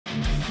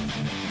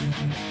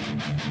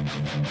Happy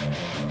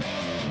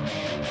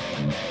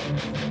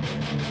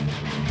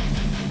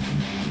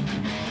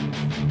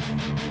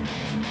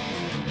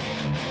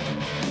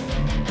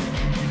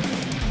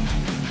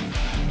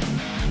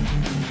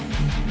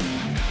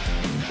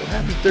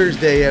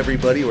Thursday,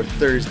 everybody, or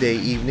Thursday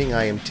evening.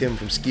 I am Tim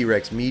from Ski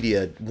Rex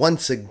Media.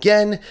 Once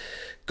again,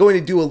 going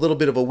to do a little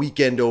bit of a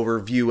weekend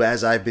overview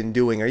as I've been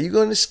doing. Are you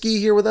going to ski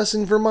here with us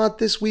in Vermont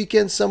this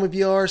weekend? Some of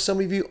you are, some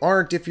of you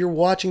aren't. If you're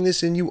watching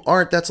this and you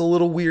aren't, that's a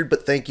little weird,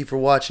 but thank you for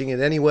watching it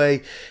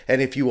anyway.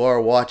 And if you are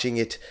watching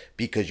it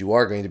because you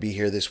are going to be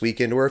here this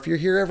weekend, or if you're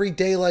here every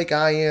day like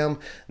I am,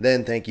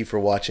 then thank you for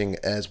watching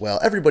as well.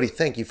 Everybody,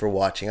 thank you for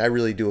watching. I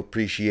really do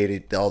appreciate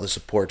it, all the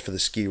support for the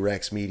Ski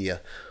Rex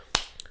Media.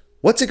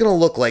 What's it going to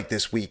look like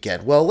this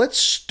weekend? Well, let's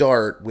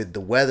start with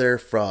the weather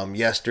from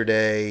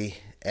yesterday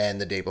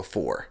and the day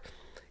before.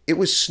 It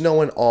was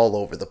snowing all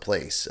over the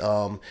place.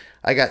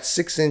 I got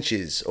 6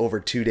 inches over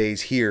 2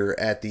 days here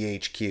at the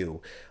HQ.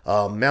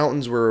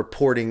 Mountains were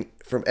reporting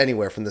from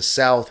anywhere from the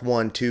south,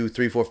 1, 2,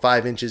 3, 4,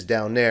 5 inches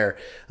down there,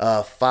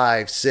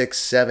 5, 6,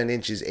 7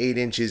 inches, 8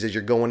 inches as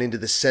you're going into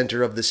the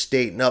center of the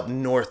state and up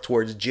north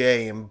towards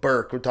Jay and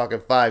Burke. We're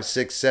talking 5,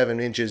 6, 7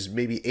 inches,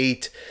 maybe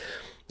 8.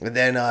 And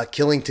then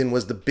Killington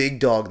was the big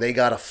dog. They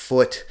got a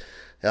foot,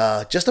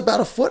 just about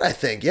a foot, I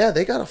think. Yeah,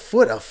 they got a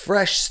foot of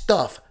fresh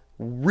stuff.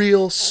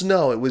 Real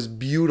snow. It was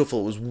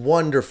beautiful. It was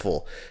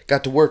wonderful.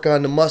 Got to work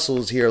on the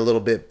muscles here a little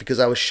bit because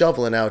I was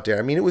shoveling out there.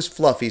 I mean, it was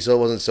fluffy, so it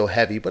wasn't so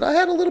heavy, but I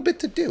had a little bit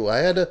to do. I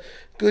had a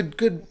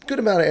good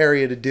amount of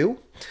area to do.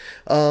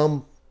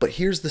 But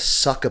here's the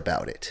suck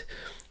about it.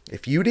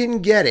 If you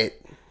didn't get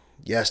it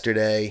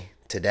yesterday,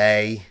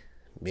 today,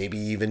 maybe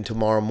even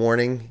tomorrow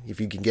morning, if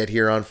you can get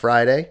here on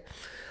Friday,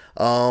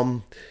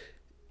 the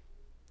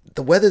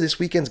weather this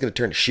weekend is going to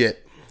turn to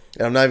shit.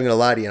 And I'm not even going to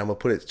lie to you. I'm going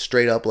to put it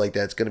straight up like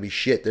that. It's going to be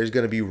shit. There's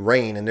going to be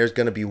rain and there's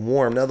going to be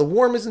warm. Now, the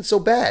warm isn't so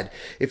bad.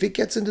 If it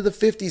gets into the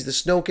 50s, the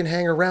snow can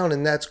hang around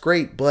and that's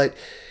great. But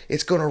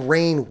it's going to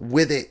rain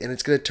with it and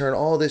it's going to turn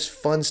all this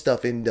fun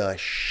stuff into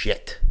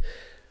shit.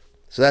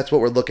 So that's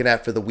what we're looking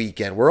at for the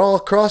weekend. We're all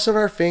crossing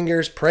our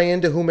fingers,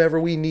 praying to whomever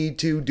we need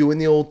to, doing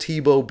the old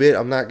Tebow bit.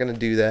 I'm not going to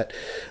do that.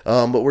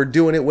 But we're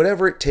doing it,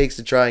 whatever it takes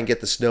to try and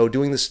get the snow.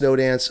 Doing the snow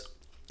dance,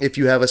 if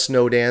you have a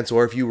snow dance,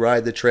 or if you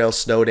ride the trail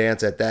snow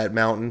dance at that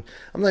mountain.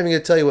 I'm not even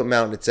going to tell you what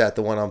mountain it's at,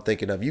 the one I'm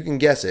thinking of. You can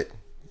guess it.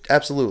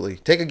 Absolutely.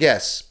 Take a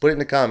guess. Put it in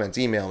the comments.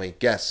 Email me.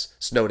 Guess.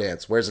 Snow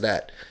dance. Where's it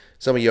at?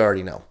 Some of you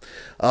already know.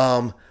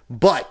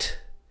 But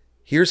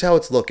here's how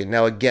it's looking.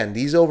 Now, again,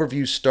 these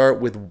overviews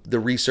start with the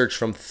research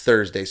from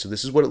Thursday. So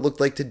this is what it looked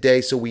like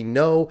today. So we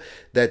know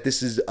that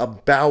this is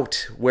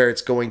about where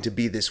it's going to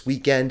be this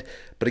weekend.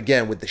 But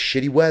again, with the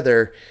shitty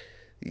weather,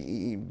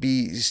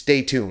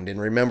 stay tuned and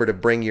remember to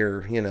bring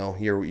your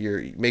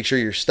make sure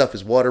your stuff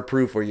is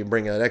waterproof, or you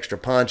bring an extra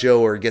poncho,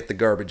 or get the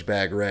garbage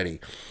bag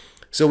ready.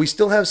 So we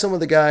still have some of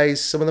the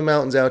guys, some of the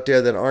mountains out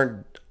there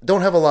that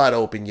don't have a lot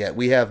open yet.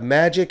 We have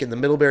Magic and the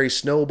Middlebury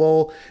Snow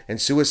Bowl and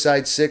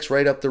Suicide 6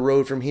 right up the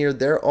road from here.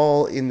 They're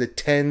all in the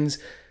 10s,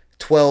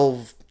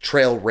 12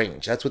 trail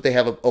range. That's what they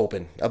have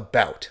open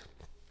about.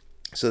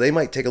 So they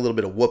might take a little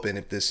bit of whooping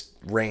if this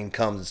rain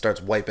comes and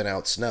starts wiping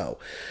out snow.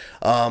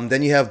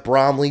 Then you have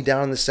Bromley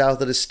down in the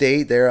south of the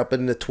state. They're up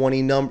in the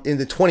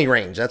 20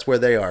 range. That's where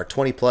they are,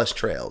 20 plus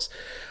trails.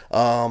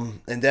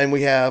 And then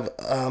we have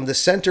the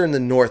center and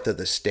the north of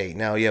the state.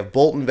 Now you have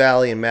Bolton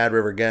Valley and Mad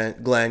River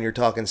Glen. You're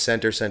talking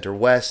center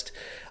west,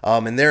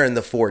 and they're in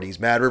the 40s.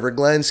 Mad River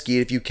Glen, ski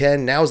it if you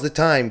can. Now's the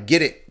time.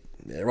 Get it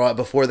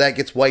before that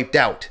gets wiped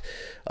out.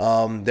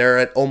 They're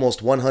at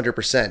almost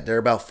 100%. They're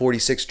about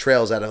 46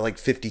 trails out of like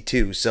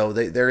 52, so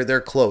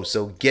they're close.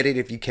 So get it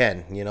if you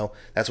can. You know,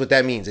 that's what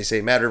that means. They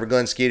say Mad River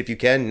Glen, ski it if you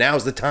can.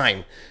 Now's the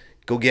time.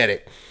 Go get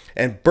it.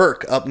 And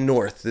Burke up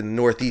north in the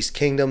Northeast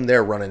Kingdom,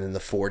 they're running in the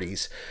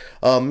 40s.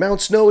 Mount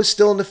Snow is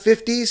still in the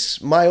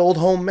 50s. My old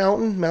home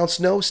mountain, Mount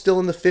Snow, still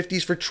in the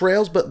 50s for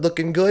trails, but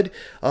looking good.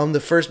 The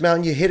first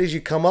mountain you hit as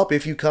you come up,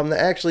 if you come,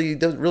 actually,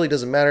 it really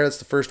doesn't matter. That's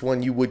the first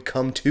one you would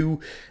come to,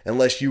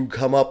 unless you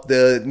come up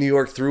the New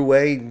York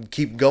Thruway and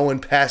keep going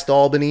past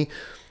Albany.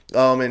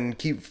 And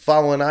keep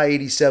following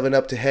I-87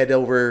 up to head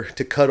over,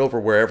 to cut over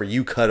wherever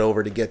you cut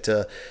over to get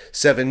to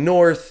 7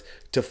 North,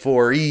 to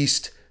 4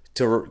 East,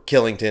 to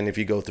Killington if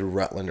you go through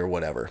Rutland or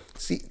whatever.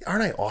 See,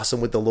 aren't I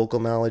awesome with the local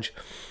knowledge?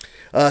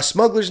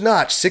 Smuggler's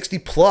Notch, 60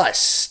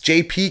 plus.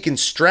 Jay Peak and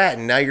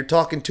Stratton. Now you're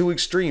talking two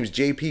extremes.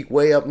 Jay Peak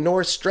way up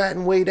north,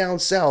 Stratton way down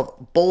south.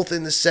 Both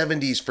in the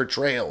 70s for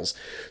trails.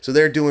 So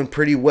they're doing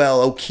pretty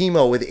well.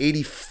 Okemo with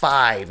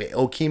 85.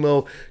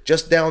 Okemo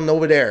just down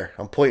over there.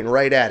 I'm pointing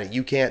right at it.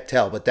 You can't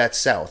tell, but that's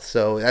south.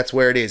 So that's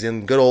where it is,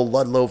 in good old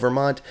Ludlow,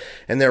 Vermont.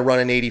 And they're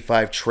running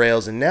 85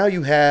 trails. And now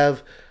you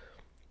have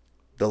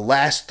the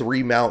last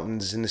 3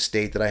 mountains in the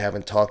state that I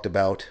haven't talked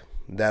about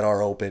that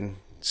are open.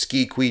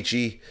 Ski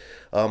Queechee,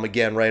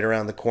 again, right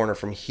around the corner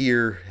from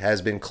here,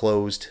 has been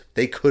closed.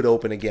 They could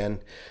open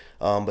again,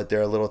 but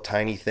they're a little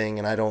tiny thing,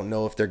 and I don't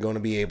know if they're going to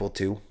be able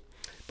to.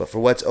 But for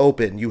what's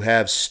open, you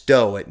have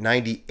Stowe at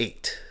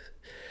 98.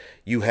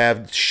 You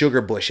have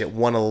Sugarbush at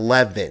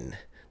 111.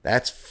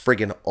 That's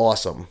friggin'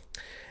 awesome.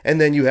 And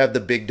then you have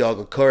the big dog,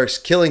 of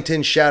course,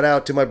 Killington. Shout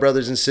out to my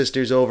brothers and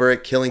sisters over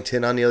at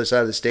Killington on the other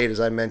side of the state, as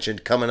I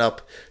mentioned, coming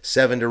up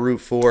 7 to Route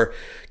 4.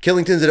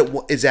 Killington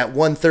is at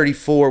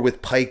 134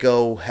 with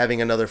Pico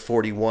having another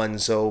 41.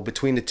 So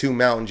between the two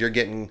mountains, you're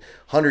getting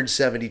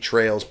 170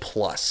 trails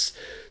plus.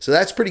 So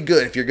that's pretty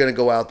good if you're going to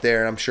go out there,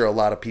 and I'm sure a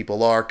lot of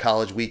people are.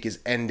 College week is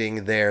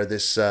ending there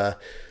this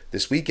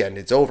weekend.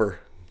 It's over.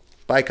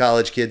 Bye,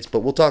 college kids, but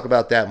we'll talk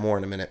about that more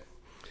in a minute.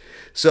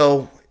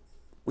 So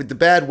with the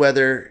bad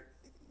weather,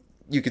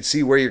 you can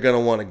see where you're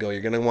going to want to go.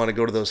 You're going to want to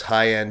go to those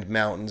high-end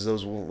mountains.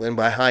 And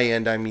by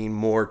high-end, I mean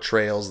more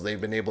trails.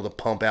 They've been able to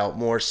pump out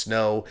more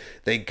snow.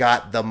 They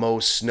got the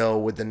most snow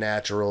with the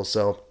natural.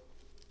 So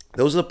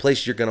those are the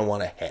places you're going to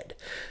want to head.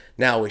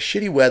 Now, with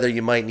shitty weather,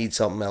 you might need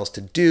something else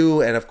to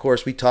do. And, of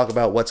course, we talk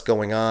about what's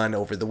going on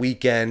over the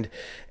weekend.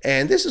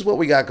 And this is what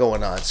we got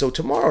going on. So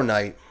tomorrow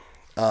night,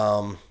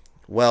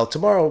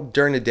 tomorrow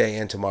during the day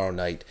and tomorrow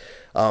night,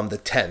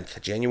 the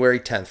 10th, January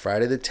 10th,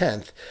 Friday the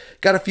 10th.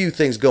 Got a few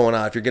things going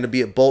on. If you're going to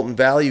be at Bolton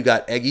Valley, you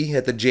got Eggy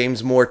at the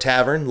James Moore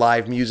Tavern,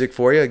 live music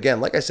for you.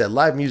 Again, like I said,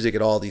 live music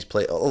at all these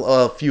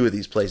a few of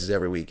these places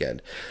every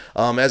weekend.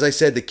 As I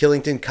said, the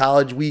Killington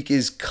College Week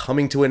is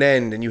coming to an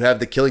end, and you have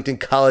the Killington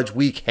College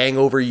Week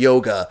Hangover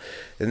Yoga,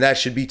 and that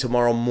should be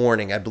tomorrow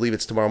morning. I believe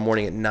it's tomorrow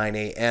morning at 9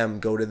 a.m.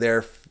 Go to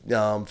their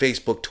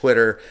Facebook,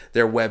 Twitter,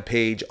 their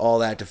webpage, all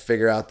that to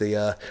figure out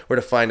where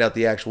to find out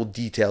the actual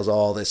details of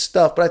all this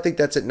stuff. But I think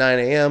that's at 9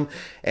 a.m.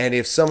 And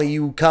if some of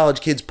you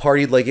college kids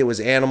partied like it was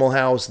Animal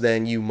House,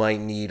 then you might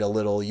need a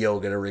little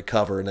yoga to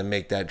recover and then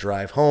make that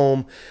drive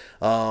home.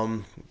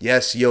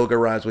 Yes, yoga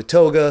rhymes with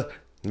toga.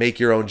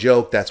 Make your own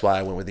joke. That's why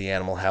I went with the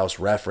Animal House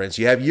reference.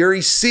 You have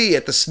Yuri C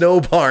at the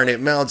Snow Barn at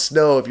Mount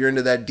Snow if you're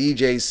into that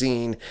DJ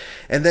scene.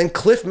 And then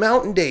Cliff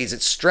Mountain Days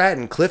at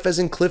Stratton. Cliff as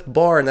in Cliff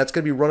Bar, and that's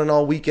going to be running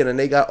all weekend. And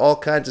they got all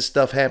kinds of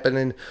stuff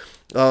happening.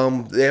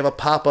 They have a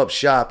pop-up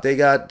shop. They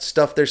got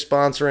stuff they're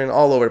sponsoring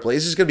all over the place.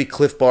 This is going to be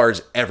Cliff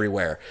Bars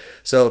everywhere.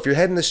 So if you're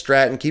heading to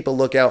Stratton, keep a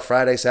lookout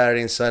Friday,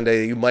 Saturday, and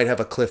Sunday. You might have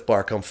a Cliff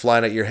Bar come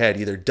flying at your head.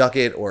 Either duck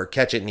it or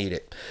catch it and eat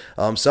it.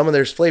 Some of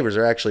their flavors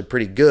are actually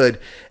pretty good.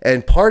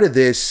 And part of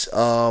this,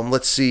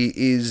 let's see,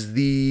 is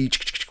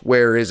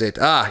where is it?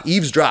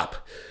 Eavesdrop.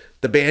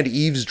 The band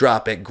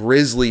Eavesdrop at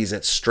Grizzlies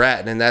at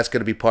Stratton, and that's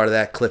going to be part of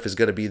that. Cliff is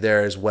going to be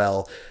there as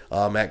well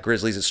at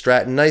Grizzlies at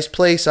Stratton. Nice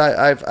place.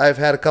 I've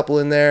had a couple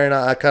in there, and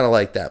I kind of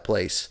like that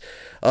place.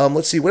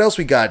 Let's see what else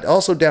we got.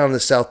 Also down in the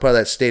south part of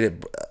that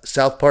state,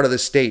 south part of the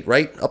state,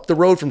 right up the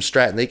road from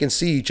Stratton, they can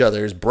see each other.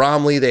 There's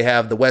Bromley. They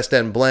have the West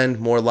End Blend,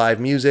 more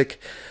live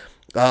music.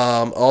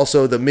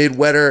 Also the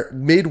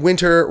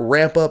midwinter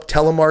ramp up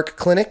telemark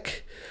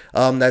clinic.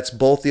 That's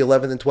both the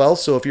 11th and 12th.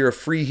 So if you're a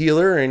free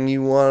healer and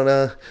you want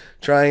to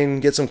try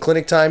and get some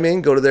clinic time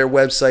in, go to their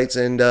websites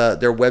and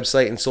their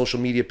website and social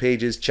media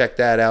pages. Check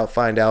that out.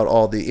 Find out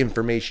all the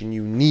information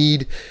you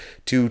need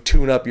to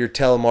tune up your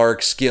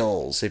telemark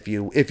skills if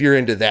you're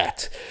into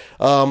that.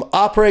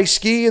 Après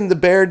Ski in the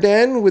Bear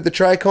Den with the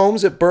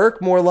Trichomes at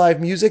Burke. More live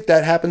music.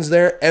 That happens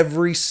there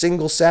every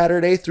single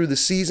Saturday through the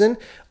season.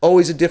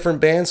 Always a different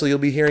band, so you'll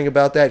be hearing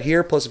about that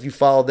here. Plus, if you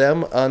follow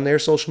them on their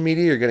social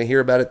media, you're going to hear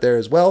about it there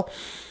as well.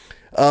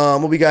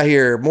 What we got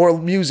here? More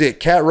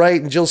music. Cat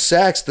Wright and Jill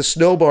Sachs, the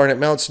Snow Barn at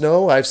Mount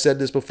Snow. I've said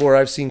this before.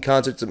 I've seen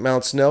concerts at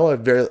Mount Snow.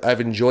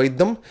 I've enjoyed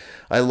them.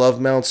 I love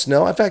Mount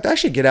Snow. In fact, I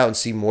should get out and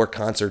see more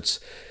concerts.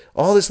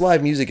 All this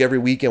live music every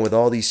weekend with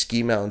all these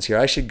ski mountains here.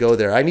 I should go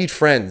there. I need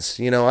friends.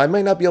 I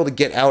might not be able to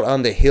get out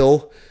on the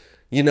hill,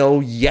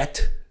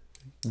 yet.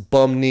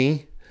 Bum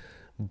knee.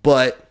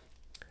 But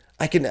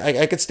I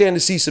could stand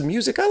to see some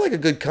music. I like a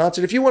good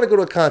concert. If you want to go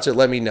to a concert,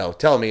 let me know.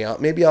 Tell me.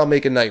 Maybe I'll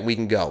make a night and we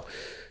can go.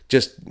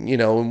 Just,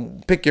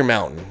 pick your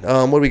mountain.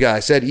 What do we got? I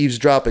said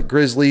Eavesdrop at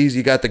Grizzlies.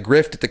 You got the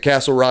Grift at the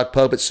Castle Rock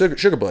Pub at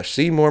Sugarbush.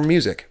 See, more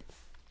music.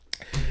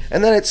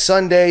 And then it's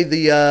Sunday.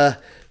 The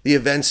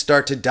events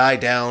start to die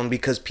down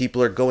because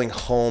people are going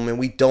home and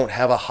we don't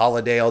have a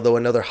holiday, although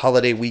another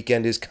holiday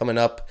weekend is coming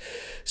up.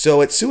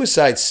 So at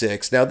Suicide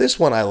 6, now this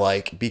one I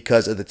like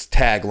because of its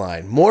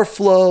tagline, more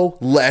flow,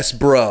 less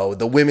bro,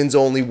 the women's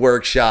only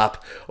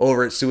workshop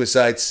over at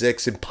Suicide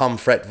 6 in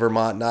Pomfret,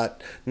 Vermont,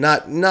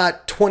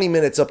 not 20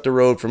 minutes up the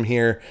road from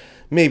here,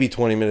 maybe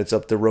 20 minutes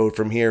up the road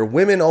from here.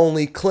 Women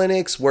only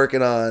clinics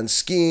working on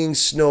skiing,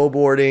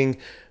 snowboarding,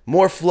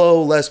 more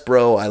flow, less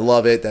bro. I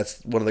love it.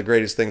 That's one of the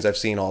greatest things I've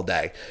seen all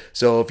day.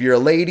 So if you're a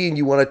lady and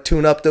you want to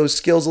tune up those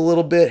skills a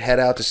little bit, head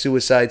out to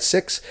Suicide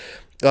 6.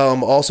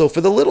 Also,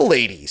 for the little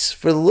ladies,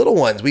 for the little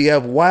ones, we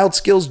have Wild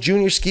Skills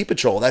Junior Ski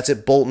Patrol. That's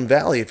at Bolton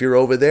Valley. If you're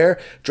over there,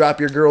 drop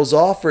your girls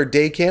off for a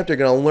day camp. They're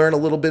going to learn a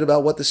little bit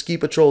about what the ski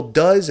patrol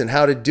does and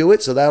how to do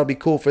it, so that'll be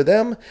cool for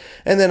them.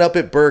 And then up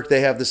at Burke,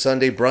 they have the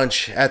Sunday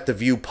brunch at the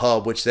View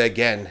Pub, which,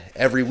 again,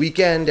 every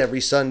weekend,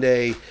 every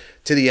Sunday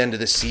to the end of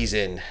the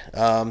season.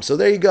 So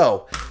there you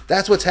go.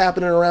 That's what's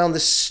happening around the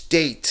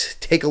state.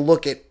 Take a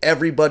look at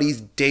everybody's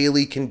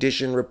daily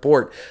condition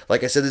report.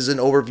 Like I said, this is an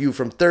overview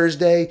from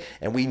Thursday,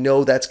 and we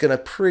know that's going to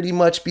pretty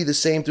much be the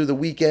same through the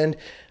weekend.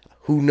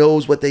 Who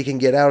knows what they can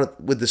get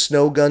out with the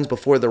snow guns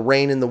before the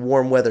rain and the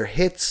warm weather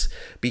hits.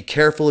 Be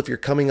careful if you're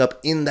coming up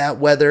in that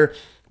weather,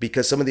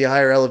 because some of the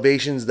higher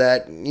elevations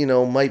that,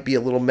 might be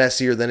a little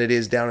messier than it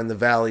is down in the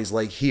valleys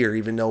like here,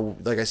 even though,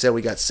 like I said,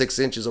 we got 6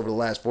 inches over the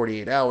last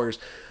 48 hours.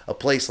 A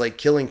place like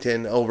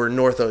Killington over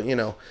north of,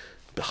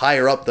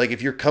 higher up, like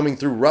if you're coming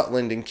through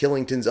Rutland and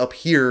Killington's up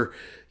here,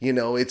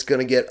 it's going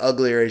to get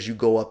uglier as you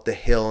go up the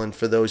hill. And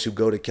for those who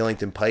go to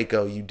Killington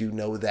Pico, you do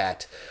know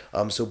that.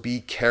 So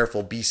be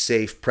careful, be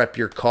safe, prep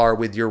your car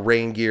with your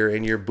rain gear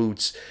and your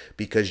boots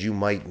because you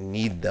might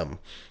need them.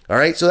 All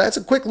right, so that's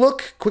a quick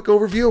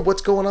overview of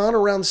what's going on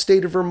around the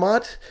state of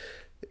Vermont.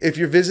 If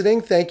you're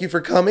visiting, thank you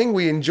for coming.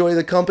 We enjoy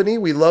the company.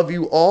 We love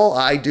you all.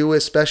 I do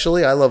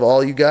especially. I love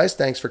all you guys.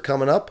 Thanks for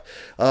coming up.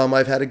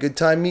 I've had a good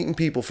time meeting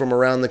people from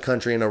around the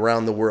country and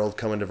around the world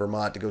coming to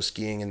Vermont to go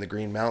skiing in the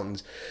Green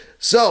Mountains.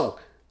 So,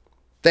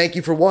 thank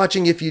you for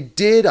watching. If you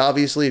did,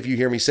 obviously, if you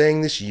hear me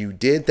saying this, you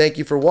did. Thank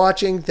you for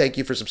watching. Thank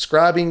you for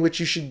subscribing, which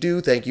you should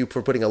do. Thank you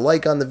for putting a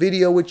like on the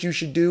video, which you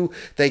should do.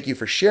 Thank you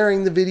for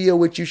sharing the video,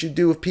 which you should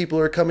do if people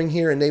are coming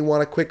here and they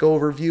want a quick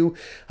overview.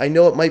 I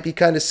know it might be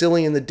kind of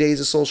silly in the days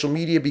of social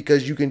media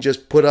because you can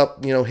just put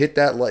up, hit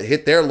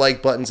their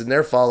like buttons and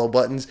their follow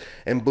buttons,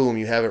 and boom,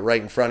 you have it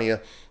right in front of you.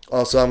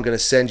 Also, I'm going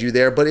to send you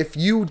there. But if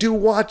you do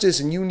watch this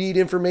and you need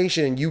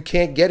information and you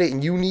can't get it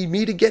and you need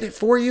me to get it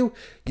for you,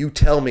 you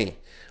tell me.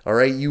 All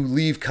right, you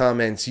leave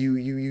comments,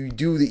 you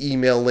do the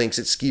email links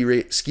at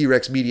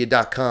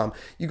skirexmedia.com.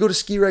 You go to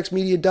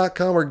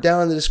skirexmedia.com or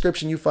down in the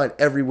description, you find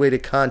every way to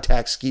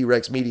contact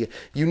Skirex Media.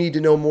 You need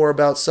to know more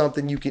about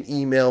something, you can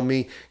email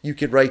me, you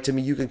can write to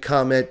me, you can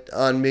comment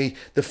on me.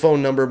 The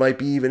phone number might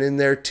be even in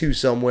there too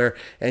somewhere,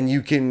 and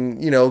you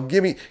can,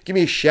 give me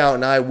a shout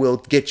and I will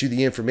get you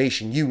the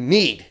information you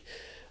need.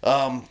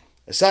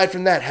 Aside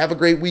from that, have a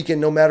great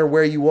weekend no matter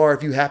where you are.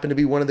 If you happen to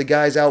be one of the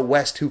guys out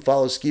west who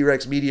follows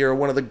Skirex Media, or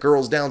one of the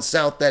girls down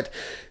south that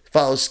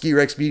follows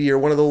Skirex Media, or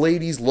one of the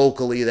ladies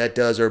locally that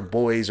does, or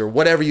boys, or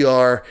whatever you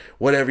are,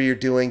 whatever you're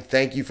doing,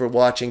 thank you for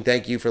watching.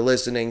 Thank you for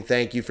listening.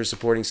 Thank you for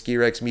supporting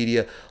Skirex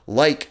Media.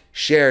 Like,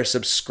 share,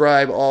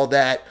 subscribe, all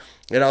that.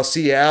 And I'll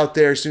see you out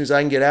there as soon as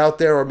I can get out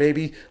there. Or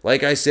maybe,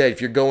 like I said, if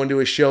you're going to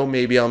a show,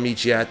 maybe I'll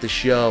meet you at the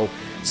show.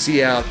 See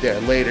you out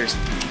there. Laters.